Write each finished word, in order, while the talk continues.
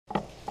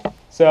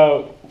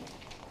So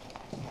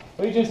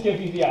let me just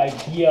give you the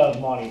idea of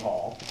Monty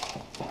Hall.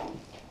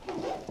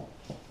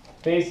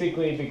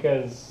 Basically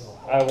because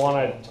I want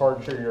to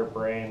torture your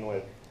brain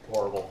with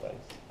horrible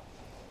things.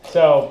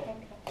 So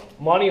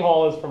Monty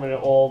Hall is from an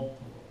old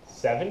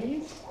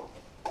 70s,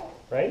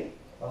 right?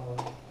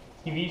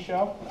 TV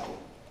show.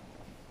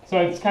 So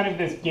it's kind of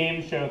this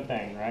game show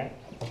thing, right?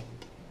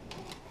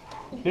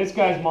 This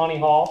guy's Monty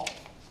Hall.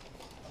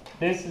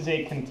 This is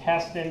a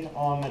contestant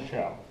on the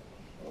show.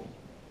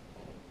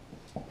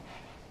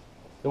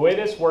 The way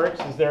this works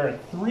is there are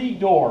 3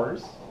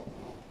 doors.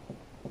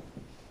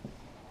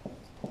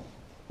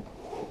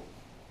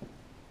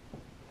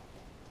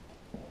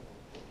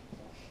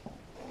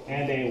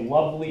 And a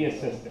lovely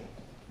assistant.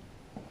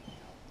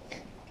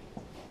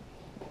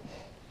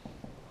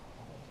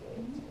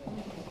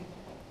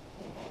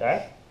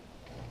 Okay?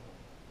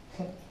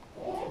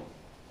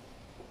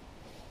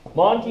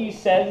 Monty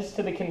says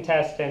to the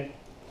contestant,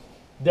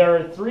 there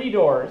are 3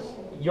 doors.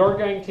 You're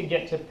going to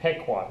get to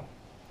pick one.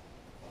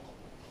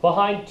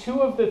 Behind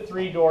 2 of the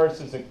 3 doors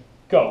is a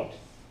goat.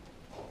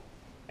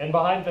 And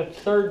behind the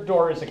 3rd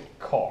door is a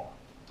car.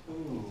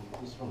 Ooh,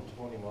 this is from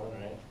 21,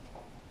 right?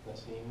 That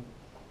scene?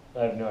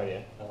 I have no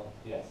idea. Oh,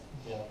 yes.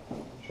 Yeah.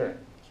 Sure.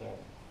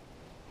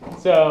 Sure.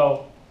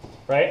 So,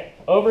 right,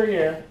 over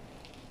here,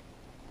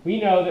 we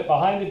know that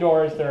behind the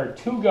doors there are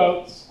 2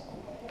 goats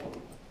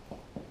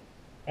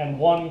and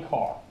 1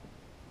 car.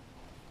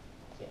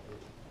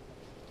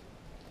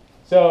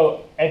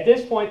 So, at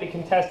this point, the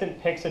contestant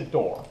picks a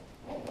door.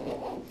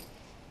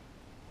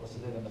 What's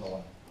the middle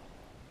one?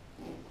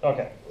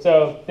 Okay,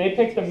 so they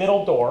pick the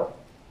middle door.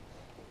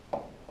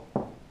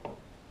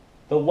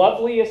 The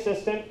lovely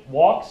assistant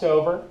walks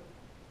over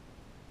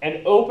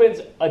and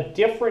opens a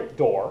different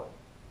door.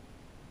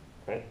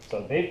 Right?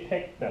 So they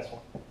picked this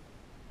one.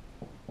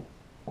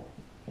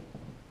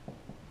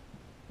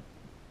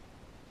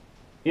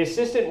 The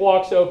assistant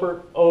walks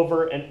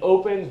over and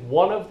opens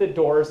one of the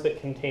doors that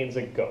contains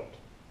a goat.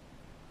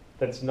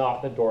 That's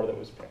not the door that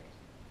was picked.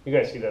 You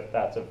guys see that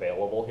that's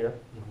available here?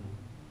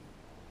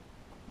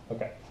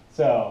 Okay,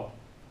 so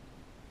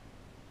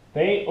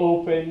they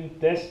open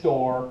this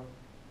door,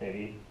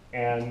 maybe,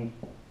 and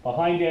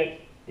behind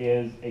it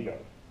is a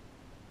goat.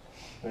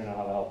 I don't know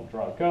how the hell to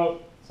draw a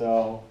goat,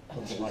 so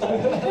something like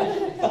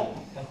that.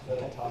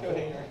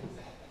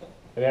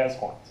 It has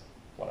horns,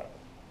 whatever.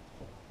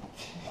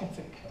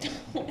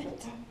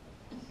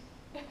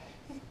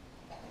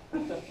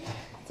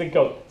 It's a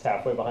goat that's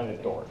halfway behind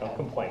the door, don't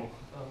complain.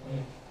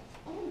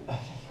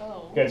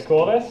 You guys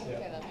cool with this?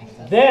 Okay, that makes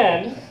sense.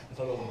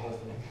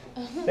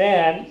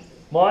 Then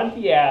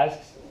Monty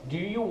asks, do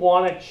you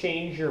want to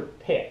change your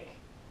pick?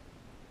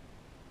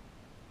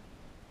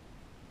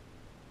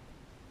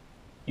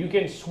 You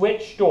can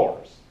switch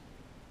doors.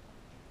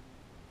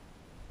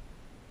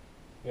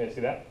 You guys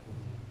see that?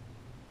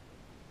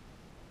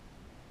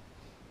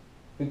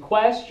 The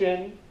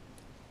question,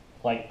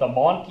 like the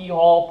Monty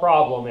Hall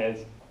problem,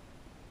 is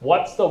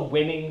what's the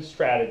winning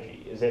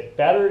strategy? Is it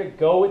better to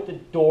go with the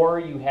door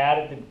you had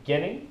at the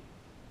beginning?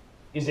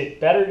 Is it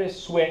better to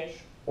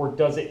switch, or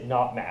does it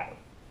not matter?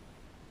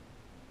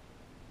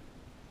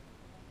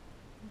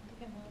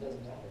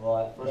 Well,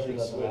 at first it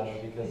doesn't matter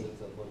because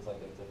it looks like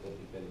it's a 50-50,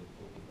 but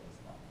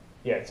it's not.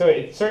 Yeah, so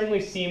it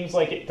certainly seems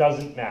like it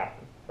doesn't matter,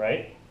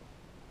 right?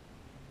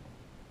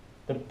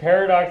 The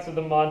paradox of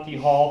the Monty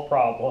Hall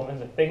problem,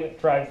 and the thing that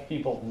drives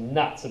people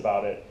nuts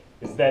about it,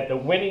 is that the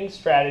winning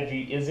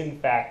strategy is in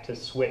fact to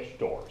switch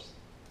doors.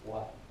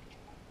 Why?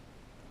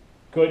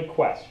 Good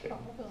question.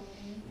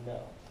 No.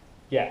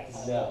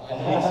 Yes. No. I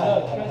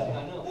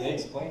know. They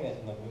explain it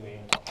in the movie.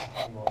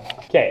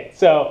 Okay,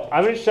 so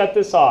I'm going to shut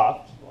this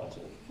off, Watch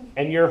it.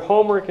 and your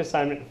homework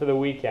assignment for the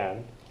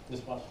weekend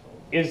Just watch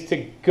is to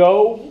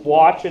go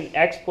watch an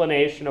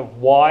explanation of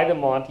why the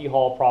Monty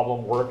Hall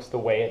problem works the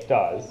way it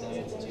does. it.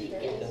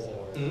 It doesn't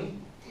work.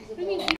 What do you mean?